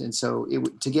systems. And so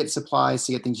to get supplies,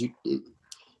 to get things,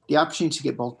 the opportunity to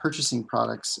get bulk purchasing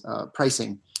products,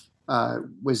 pricing,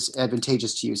 was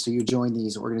advantageous to you. So you join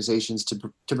these organizations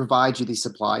to provide you these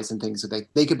supplies and things, so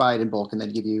they could buy it in bulk and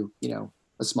then give you,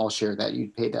 a small share that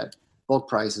you'd pay that bulk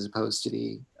price, as opposed to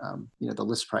the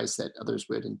list price that others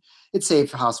would. And it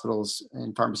saved hospitals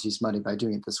and pharmacies money by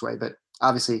doing it this way. But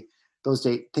obviously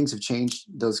things have changed.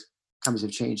 Those companies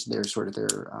have changed their sort of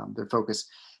their focus.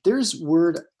 There's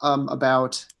word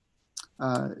about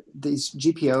these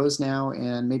GPOs now,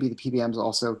 and maybe the PBMs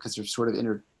also, because they're sort of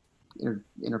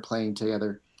interplaying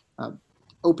together,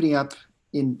 opening up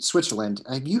in Switzerland.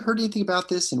 Have you heard anything about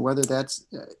this, and whether that's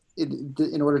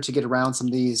in order to get around some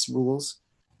of these rules?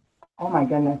 Oh my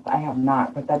goodness, I have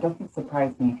not, but that doesn't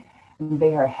surprise me.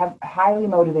 They are highly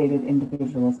motivated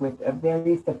individuals with a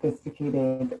very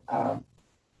sophisticated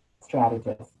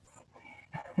strategists.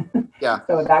 Yeah.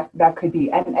 So that could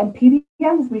be, and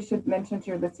PBMs, we should mention to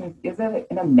your listeners, is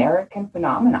an American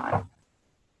phenomenon.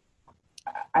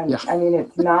 I mean,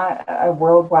 it's not a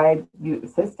worldwide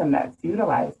system that's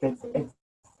utilized. It's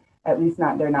at least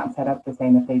they're not set up the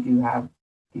same if they do have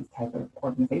these type of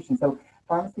organizations. So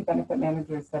pharmacy benefit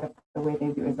managers set up the way they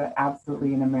do is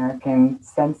absolutely an American,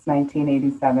 since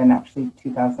 1987, actually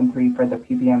 2003 for the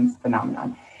PBMs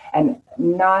phenomenon. And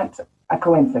not a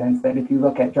coincidence that if you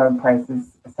look at drug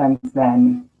prices since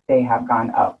then, they have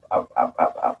gone up.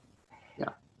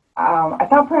 Yeah. I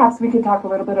thought perhaps we could talk a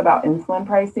little bit about insulin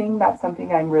pricing. That's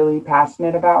something I'm really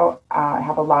passionate about. I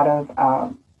have a lot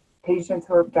of patients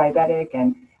who are diabetic,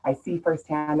 and I see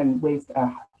firsthand and waste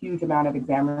a huge amount of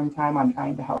exam room time on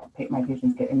trying to help my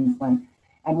patients get insulin.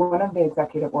 And one of the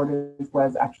executive orders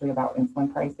was actually about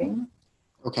insulin pricing.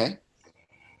 Okay.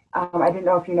 I didn't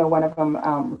know if you know, one of them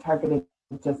targeted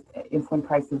just insulin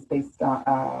prices based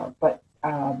on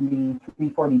the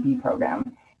 340B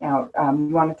program. Now,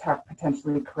 you want to talk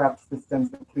potentially corrupt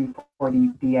systems. The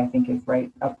 340B, I think, is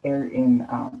right up there in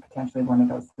potentially one of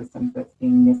those systems that's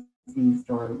being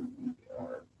misused or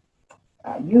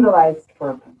utilized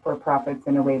for profits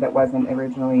in a way that wasn't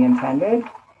originally intended.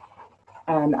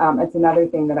 And it's another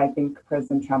thing that I think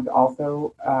President Trump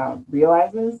also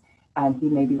realizes, and he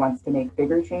maybe wants to make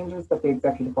bigger changes, but the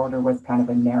executive order was kind of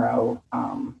a narrow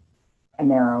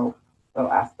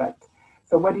little aspect.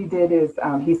 So what he did is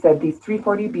he said these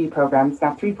 340B programs.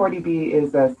 Now, 340B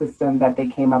is a system that they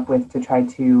came up with to try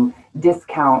to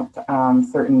discount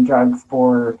certain drugs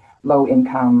for low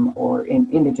income or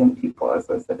indigent people, as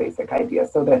was the basic idea.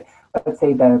 So that, let's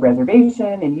say, the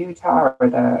reservation in Utah or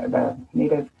the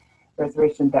native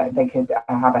reservation, that they could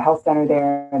have a health center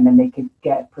there, and then they could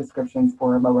get prescriptions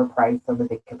for a lower price so that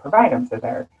they could provide them to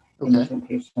their indigent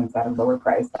patients at a lower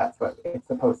price. That's what it's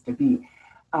supposed to be.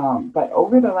 But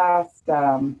over the last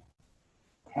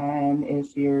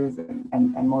 10-ish years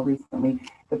and more recently,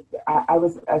 I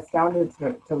was astounded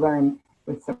to learn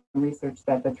with some research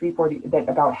that that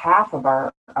about half of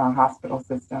our hospital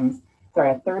systems,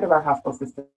 a third of our hospital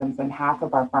systems and half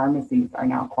of our pharmacies are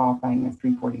now qualifying as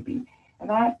 340B. And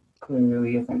that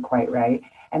clearly isn't quite right.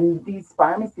 And these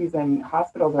pharmacies and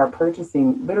hospitals are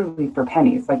purchasing literally for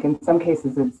pennies. Like in some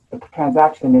cases, the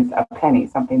transaction is a penny,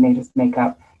 something they just make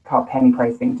up, called penny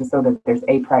pricing, just so that there's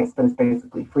a price, but it's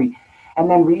basically free. And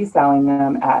then reselling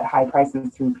them at high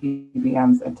prices through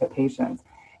PBMs and to patients,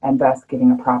 and thus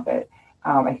getting a profit.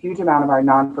 A huge amount of our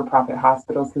non-for-profit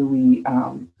hospitals, who we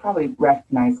probably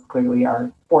recognize clearly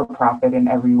are for-profit in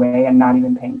every way and not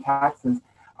even paying taxes,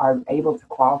 are able to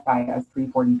qualify as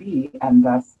 340B and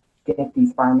thus get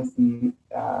these pharmacy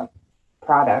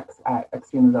products at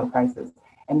extremely low prices.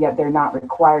 And yet they're not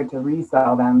required to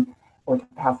resell them or to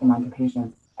pass them on to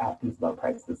patients at these low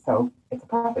prices. So it's a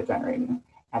profit generating,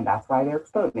 and that's why they're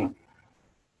exploding.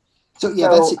 So yeah,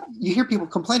 that's, you hear people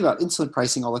complain about insulin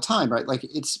pricing all the time, right? Like,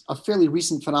 it's a fairly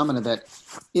recent phenomenon that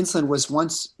insulin was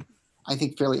once, I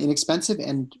think, fairly inexpensive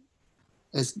and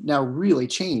has now really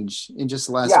changed in just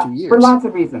the last few years. For lots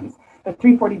of reasons. The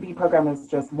 340B program is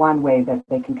just one way that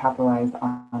they can capitalize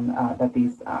on, that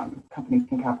these companies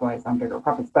can capitalize on bigger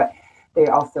profits. But they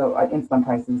also, insulin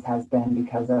prices has been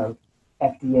because of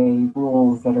FDA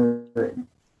rules that are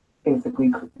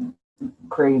basically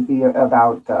crazy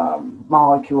about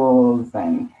molecules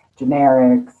and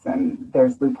generics, and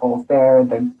there's loopholes there.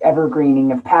 The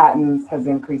evergreening of patents has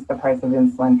increased the price of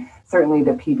insulin. Certainly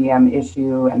the PBM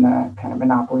issue and the kind of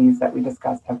monopolies that we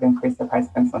discussed have increased the price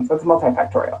of insulin. So it's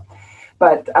multifactorial.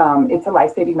 But it's a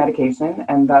life-saving medication,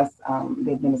 and thus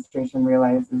the administration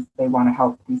realizes they want to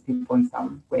help these people in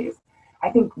some ways. I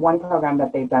think one program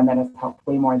that they've done that has helped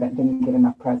way more, that didn't get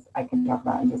enough press, I can talk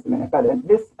about in just a minute. But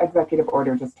this executive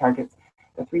order just targets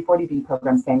the 340B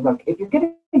program, saying, look, if you're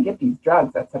going to get these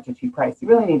drugs at such a cheap price, you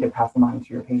really need to pass them on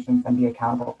to your patients and be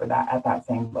accountable for that at that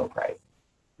same low price.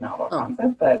 Novel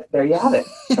concept, but there you have it.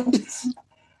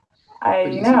 I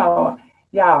know.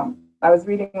 Yeah. I was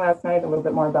reading last night a little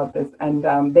bit more about this, and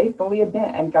they fully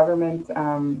admit, and government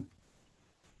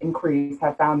inquiries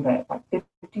have found that like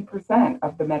 50%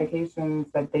 of the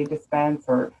medications that they dispense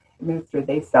or administer,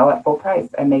 they sell at full price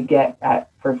and they get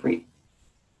for free.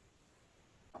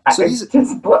 So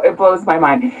it blows my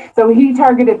mind. So he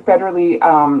targeted federally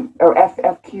or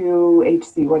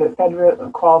FQHC, what is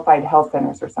federal qualified health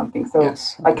centers or something. So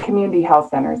like community health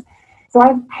centers. So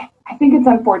I think it's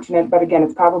unfortunate, but again,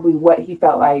 it's probably what he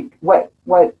felt like, what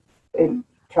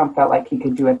Trump felt like he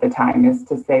could do at the time, is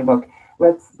to say, look,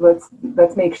 let's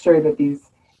make sure that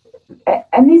these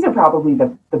are probably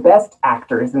the best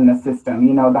actors in the system.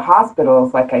 You know, the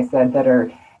hospitals, like I said, that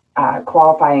are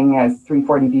qualifying as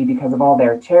 340B because of all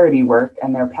their charity work,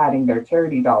 and they're padding their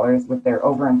charity dollars with their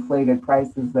overinflated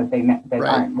prices that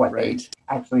aren't what they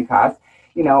actually cost,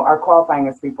 you know, are qualifying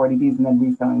as 340Bs and then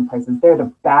reselling prices. They're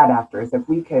the bad actors. If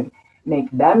we could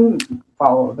make them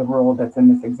follow the rule that's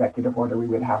in this executive order, we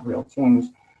would have real change.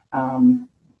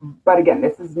 But again,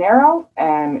 this is narrow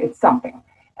and it's something.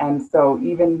 And so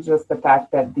even just the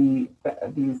fact that these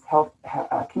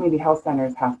community health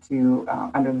centers have to,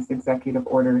 under this executive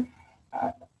order,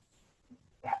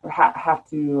 have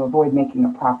to avoid making a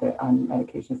profit on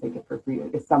medications they get for free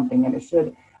is something, and it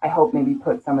should, I hope, maybe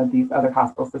put some of these other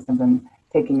hospital systems and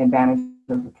taking advantage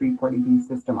of the 340B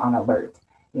system on alert,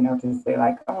 to say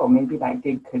like, oh, maybe that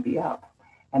gig could be up.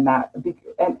 And that,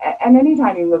 and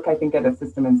anytime you look, I think, at a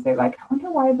system and say like, I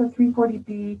wonder why the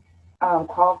 340B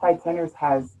qualified centers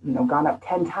has, gone up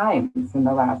 10 times in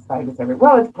the last 5 to 7 years.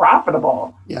 Well, it's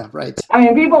profitable. Yeah, right. I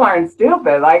mean, people aren't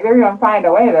stupid. Like, they're going to find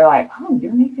a way. They're like, oh,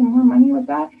 you're making more money with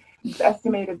that? It's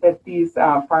estimated that these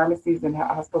pharmacies and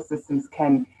hospital systems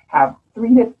can have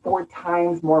 3 to 4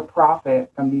 times more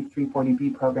profit from these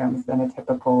 340B programs than a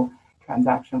typical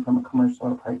transaction from a commercial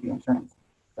or Part B insurance.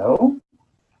 So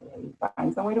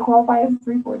find some way to qualify as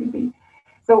 340B.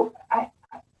 So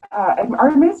our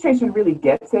administration really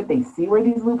gets it. They see where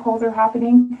these loopholes are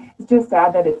happening. It's just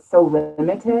sad that it's so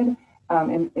limited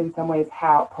in some ways,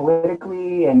 how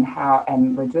politically and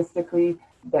logistically,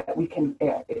 that we can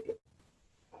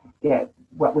get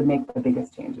what would make the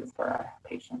biggest changes for our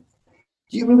patients.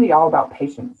 It's really all about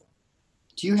patients.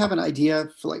 Do you have an idea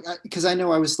for because I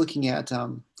know I was looking at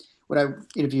when I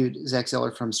interviewed Zach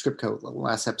Zeller from Scriptco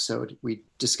last episode, we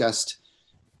discussed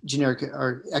generic,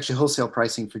 or actually wholesale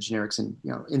pricing for generics, and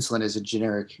insulin is a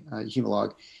generic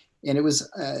Humalog, and it was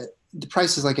the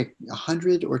price is like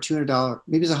 $100 or $200,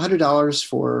 maybe it's $100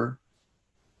 for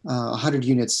 100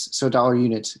 units, so $1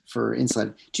 unit for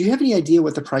insulin. Do you have any idea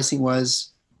what the pricing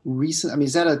was recent? I mean,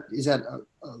 is that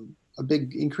a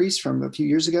big increase from a few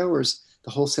years ago, or is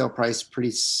the wholesale price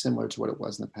pretty similar to what it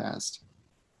was in the past?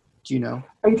 Do you know?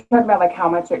 Are you talking about like how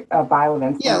much a vial of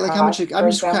insulin? Yeah, like how much?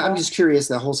 Costs, I'm just curious,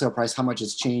 the wholesale price, how much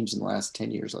has changed in the last 10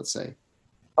 years, let's say.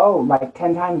 Oh, like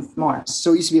 10 times more.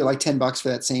 So it used to be like $10 for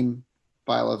that same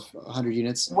vial of 100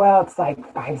 units. Well, it's like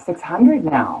 $500-600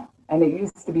 now, and it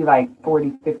used to be like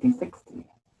 $40, $50, $60.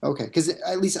 Okay, because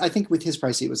at least I think with his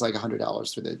price, it was like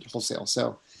 $100 for the wholesale.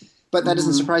 So, but that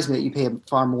doesn't surprise me that you pay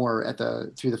far more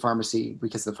through the pharmacy,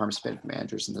 because of the pharmacy benefit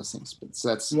managers and those things. But so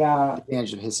that's the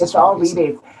advantage of his system. It's all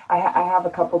rebates. I have a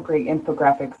couple great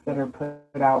infographics that are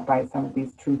put out by some of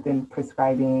these truth in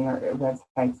prescribing or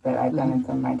websites that I've done in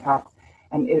some of my talks,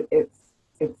 and it's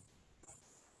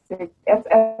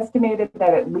estimated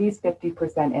that at least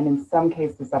 50%, and in some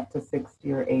cases up to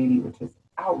 60 or 80, which is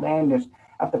outlandish,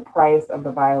 of the price of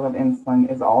the vial of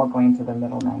insulin is all going to the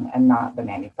middleman and not the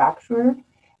manufacturer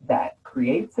that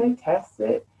creates it, tests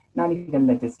it, not even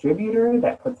the distributor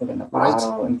that puts it in the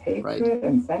bottle and takes it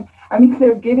and sends. I mean,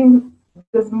 they're getting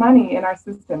this money in our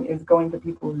system is going to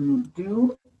people who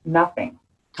do nothing.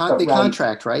 They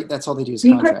contract, right? That's all they do is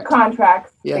secret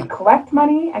contracts. Yeah. They collect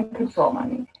money and control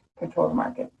the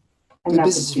market. And good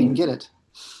business if you can get it.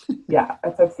 Yeah,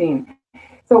 that's obscene.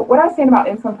 So what I was saying about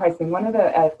insulin pricing, one of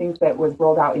the things that was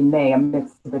rolled out in May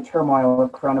amidst the turmoil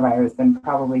of coronavirus and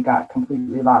probably got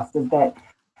completely lost, is that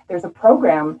there's a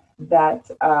program that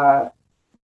our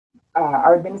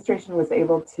administration was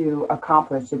able to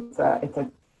accomplish. It's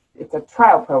a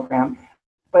trial program,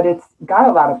 but it's got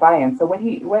a lot of buy-in. So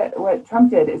what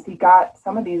Trump did is he got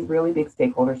some of these really big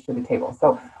stakeholders to the table.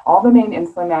 So all the main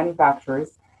insulin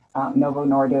manufacturers, Novo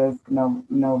Nordisk,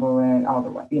 Novo, and all the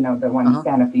one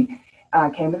Sanofi,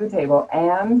 came to the table,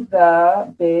 and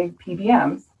the big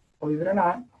PBMs, believe it or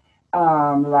not,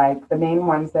 like the main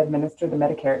ones that administer the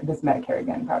Medicare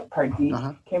again, Part D,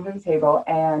 came to the table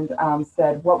and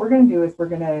said, what we're going to do is we're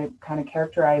going to kind of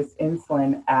characterize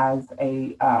insulin as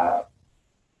a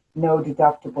no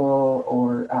deductible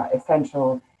or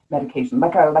essential medication,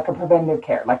 like a preventative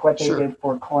care, like what they did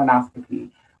for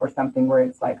colonoscopy or something, where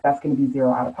it's like that's going to be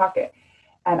zero out of pocket.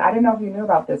 And I don't know if you knew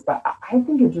about this, but I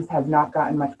think it just has not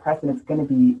gotten much press, and it's going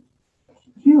to be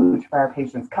huge for our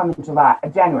patients come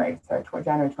January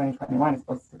 2021 is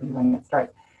supposed to be when it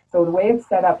starts. So the way it's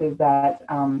set up is that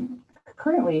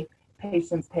currently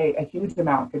patients pay a huge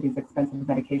amount for these expensive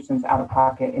medications out of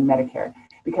pocket in Medicare,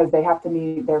 because they have to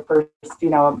meet their first,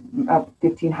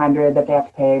 $1,500 that they have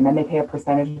to pay, and then they pay a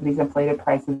percentage of these inflated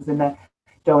prices in the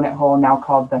donut hole, now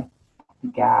called the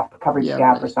coverage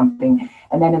gap or something.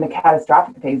 And then in the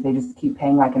catastrophic phase, they just keep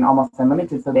paying like an almost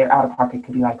unlimited, so their out of pocket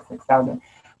could be like $6,000.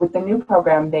 With the new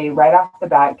program, they right off the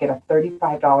bat get a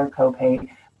 $35 copay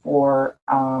for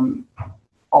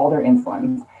all their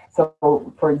insulins. So,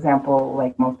 for example,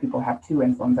 like most people have 2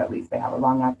 insulins at least. They have a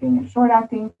long-acting and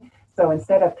short-acting. So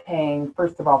instead of paying,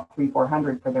 first of all,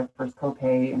 $300-400 for their first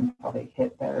copay until they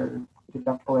hit their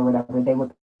deductible or whatever, they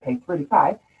would pay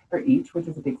 $35 for each, which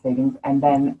is a big savings, and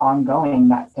then ongoing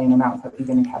that same amount, so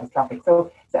even in catastrophic.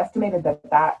 So it's estimated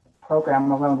that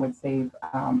program alone would save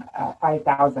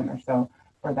 $5,000 or so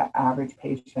for the average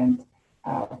patient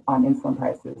on insulin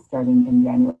prices starting in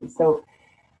January. So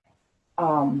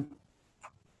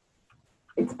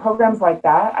it's programs like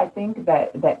that, I think,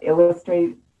 that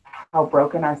illustrate how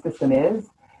broken our system is,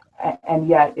 and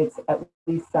yet it's at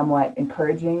least somewhat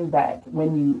encouraging that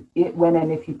when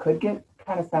and if you could get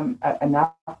kind of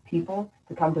enough people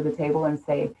to come to the table and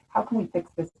say, how can we fix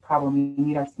this problem? We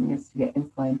need our seniors to get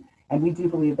insulin, and we do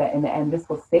believe that in the end this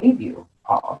will save you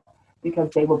all, because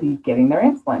they will be getting their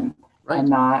insulin and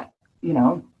not,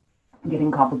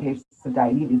 getting complications of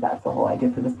diabetes. That's the whole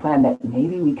idea for this plan, that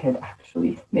maybe we could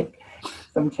actually make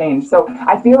some change. So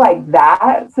I feel like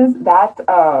it's not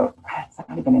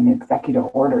even an executive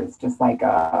order. It's just like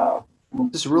a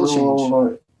rule change.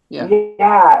 Or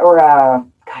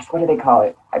gosh, what do they call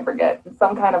it? I forget.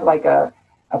 Some kind of like a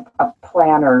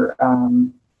plan or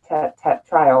test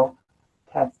trial,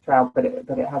 but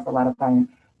it has a lot of time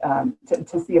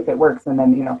to see if it works, and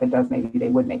then if it does, maybe they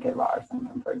would make it law or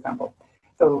something, for example.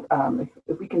 So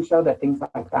if we can show that things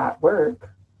like that work,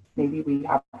 maybe we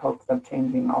have hopes of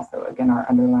changing also, again, our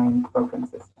underlying broken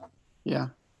system. Yeah.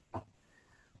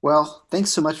 Well,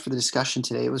 thanks so much for the discussion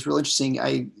today. It was real interesting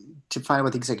to find out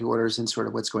what the executive orders and sort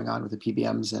of what's going on with the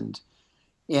PBMs, and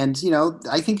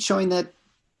I think showing that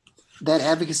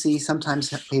advocacy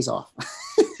sometimes pays off.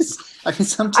 I mean,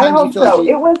 sometimes I hope so.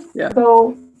 It was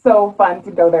so fun to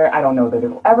go there. I don't know that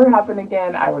it'll ever happen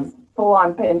again. I was full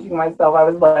on pinching myself. I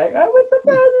was like, I'm with the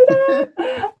president.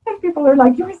 And people are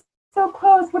like, you were so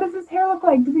close. What does his hair look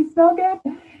like? Does he smell good?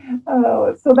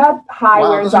 Oh, so that high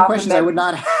wears off. Those are questions I would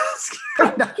not ask.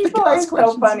 People are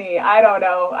so funny. I don't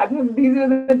know. These are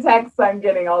the texts I'm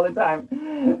getting all the time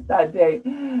that day.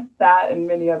 That and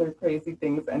many other crazy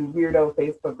things and weirdo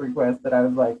Facebook requests that I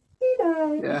was like, he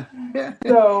died. Yeah.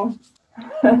 So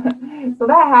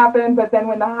that happened, but then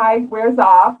when the high wears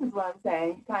off, is what I'm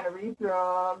saying, you kind of read through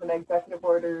them and executive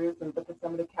orders and look at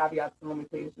some of the caveats and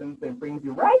limitations. It brings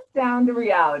you right down to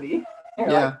reality.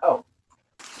 You're like, oh,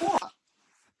 yeah.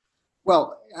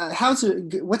 Well,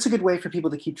 what's a good way for people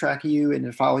to keep track of you and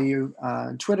to follow you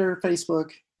on Twitter,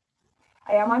 Facebook?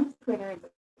 I am on Twitter, it's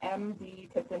MD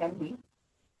Tipton MD.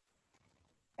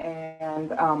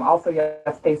 And also,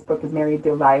 yes, Facebook is Mary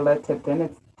Delilah Tipton.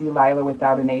 It's Delilah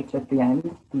without an H at the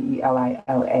end, Delila.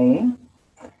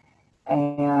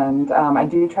 And I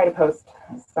do try to post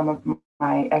some of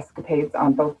my escapades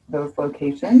on both those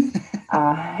locations.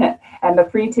 And the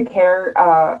Free to Care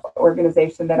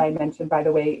organization that I mentioned, by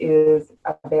the way, is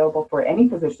available for any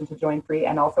physician to join free,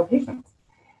 and also patients.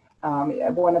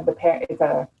 One of it's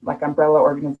a umbrella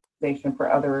organization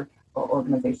for other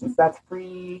organizations. That's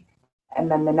free, and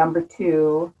then the number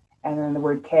 2, and then the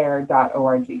word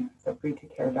care.org. So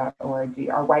freetocare.org.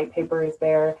 Our white paper is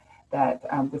there that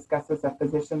discusses a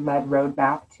physician-led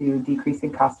roadmap to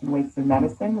decreasing cost and waste in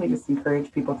medicine. We just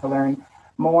encourage people to learn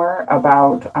more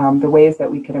about the ways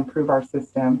that we can improve our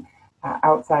system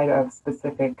outside of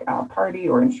specific party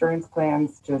or insurance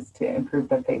plans, just to improve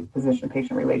the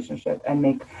physician-patient relationship and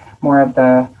make more of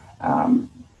the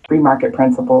free market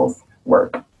principles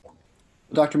work.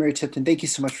 Dr. Mary Tipton, thank you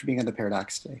so much for being on The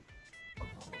Paradox today.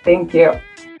 Thank you.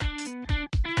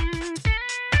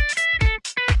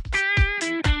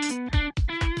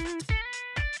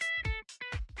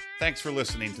 Thanks for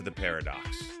listening to The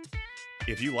Paradox.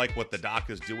 If you like what the doc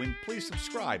is doing, please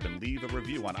subscribe and leave a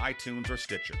review on iTunes or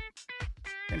Stitcher.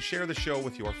 And share the show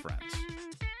with your friends.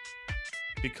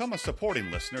 Become a supporting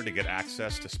listener to get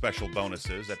access to special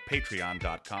bonuses at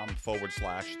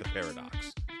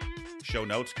patreon.com/theparadox. Show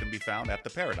notes can be found at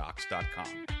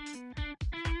theparadox.com.